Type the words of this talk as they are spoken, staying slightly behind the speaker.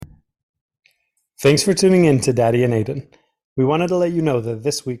Thanks for tuning in to Daddy and Aiden. We wanted to let you know that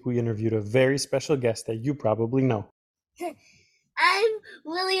this week we interviewed a very special guest that you probably know. I'm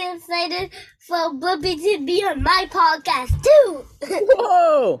really excited for Blippi to be on my podcast too.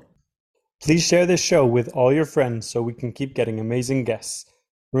 Whoa! Please share this show with all your friends so we can keep getting amazing guests.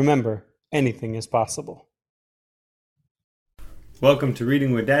 Remember, anything is possible. Welcome to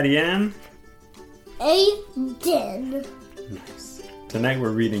Reading with Daddy and Aiden. Nice. Tonight we're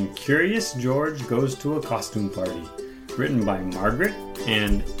reading Curious George Goes to a Costume Party, written by Margret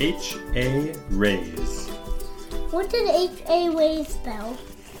and H.A. Rays. What did H.A. Rays spell?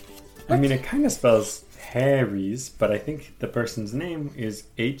 I mean, it kind of spells Harry's, but I think the person's name is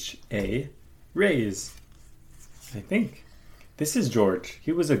H.A. Rays. I think. This is George.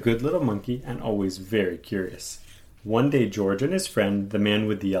 He was a good little monkey and always very curious. One day, George and his friend, the man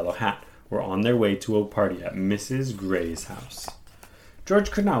with the yellow hat, were on their way to a party at Mrs. Gray's house.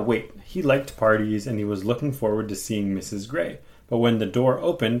 George could not wait. He liked parties and he was looking forward to seeing Mrs. Gray. But when the door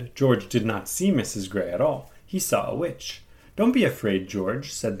opened, George did not see Mrs. Gray at all. He saw a witch. "Don't be afraid,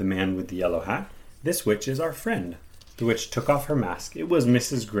 George," said the man with the yellow hat. "This witch is our friend." The witch took off her mask. It was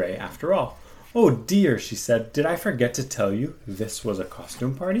Mrs. Gray after all. "Oh dear," she said, "did I forget to tell you this was a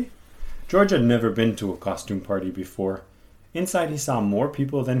costume party?" George had never been to a costume party before. Inside he saw more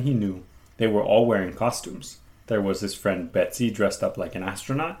people than he knew. They were all wearing costumes. There was his friend Betsy dressed up like an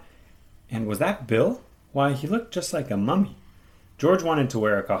astronaut. And was that Bill? Why, he looked just like a mummy. George wanted to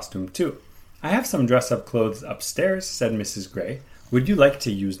wear a costume too. "I have some dress-up clothes upstairs," said Mrs. Gray. "Would you like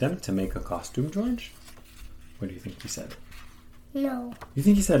to use them to make a costume, George?" What do you think he said? No. You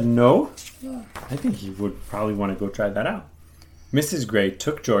think he said no? Yeah. I think he would probably want to go try that out. Mrs. Gray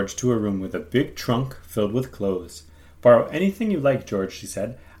took George to a room with a big trunk filled with clothes. "Borrow anything you like, George," she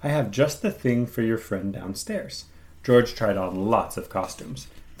said. "I have just the thing for your friend downstairs." George tried on lots of costumes.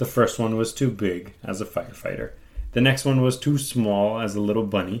 The first one was too big, as a firefighter. The next one was too small, as a little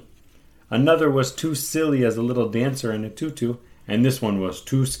bunny. Another was too silly, as a little dancer in a tutu. And this one was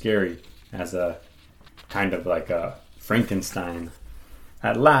too scary, as a kind of like a Frankenstein.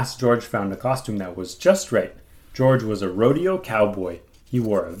 At last, George found a costume that was just right. George was a rodeo cowboy. He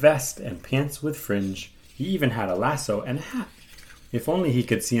wore a vest and pants with fringe. He even had a lasso and a hat. If only he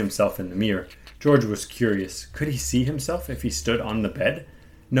could see himself in the mirror. George was curious. Could he see himself if he stood on the bed?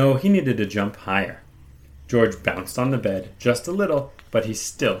 No, he needed to jump higher. George bounced on the bed just a little, but he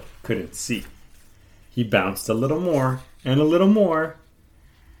still couldn't see. He bounced a little more, and a little more.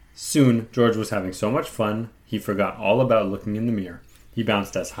 Soon, George was having so much fun, he forgot all about looking in the mirror. He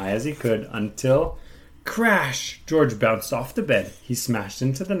bounced as high as he could until... crash! George bounced off the bed. He smashed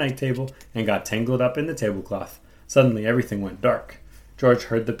into the night table and got tangled up in the tablecloth. Suddenly, everything went dark. George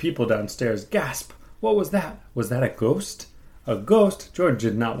heard the people downstairs gasp. What was that? Was that a ghost? A ghost? George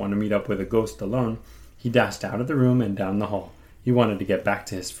did not want to meet up with a ghost alone. He dashed out of the room and down the hall. He wanted to get back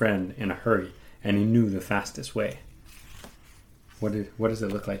to his friend in a hurry, and he knew the fastest way. What does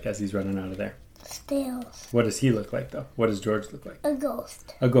it look like as he's running out of there? Stairs. What does he look like, though? What does George look like? A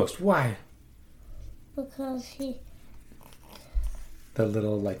ghost. A ghost. Why? Because The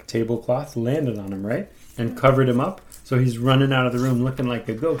little, tablecloth landed on him, right? And covered him up. So he's running out of the room looking like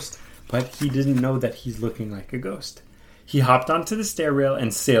a ghost. But he didn't know that he's looking like a ghost. He hopped onto the stair rail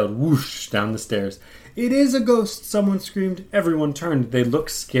and sailed whoosh down the stairs. "It is a ghost!" someone screamed. Everyone turned. They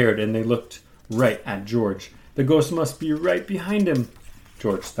looked scared, and they looked right at George. The ghost must be right behind him,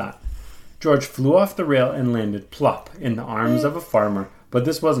 George thought. George flew off the rail and landed plop in the arms of a farmer. But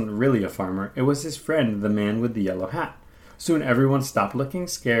this wasn't really a farmer. It was his friend, the man with the yellow hat. Soon everyone stopped looking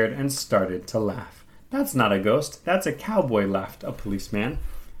scared and started to laugh. "That's not a ghost. That's a cowboy," laughed a policeman.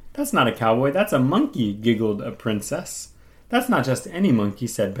 "That's not a cowboy. That's a monkey," giggled a princess. "That's not just any monkey,"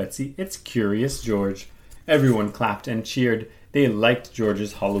 said Betsy. "It's Curious George." Everyone clapped and cheered. They liked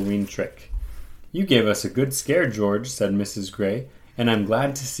George's Halloween trick. "You gave us a good scare, George," said Mrs. Gray, "and I'm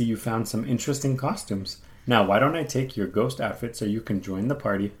glad to see you found some interesting costumes. Now, why don't I take your ghost outfit so you can join the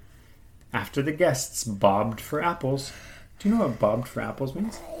party?" After the guests bobbed for apples. Do you know what bobbed for apples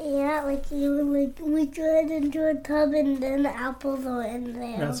means? Yeah, we tried into a tub and then the apples are in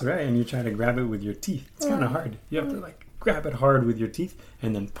there. That's right, and you try to grab it with your teeth. It's kind of hard. You have to grab it hard with your teeth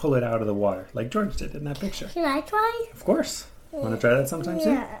and then pull it out of the water, like George did in that picture. Can I try? Of course. Want to try that sometime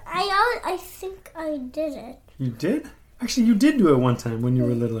soon? Yeah, I think I did it. You did? Actually, you did do it one time when you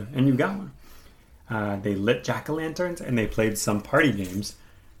were littler, and you got one. They lit jack-o'-lanterns and they played some party games.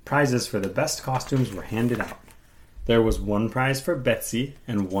 Prizes for the best costumes were handed out. There was one prize for Betsy,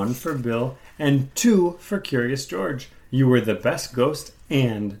 and one for Bill, and 2 for Curious George. "You were the best ghost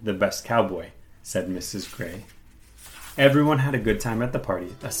and the best cowboy," said Mrs. Gray. Everyone had a good time at the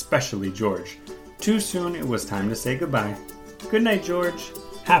party, especially George. Too soon it was time to say goodbye. Good night, George.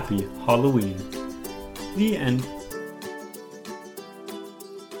 Happy Halloween. The end.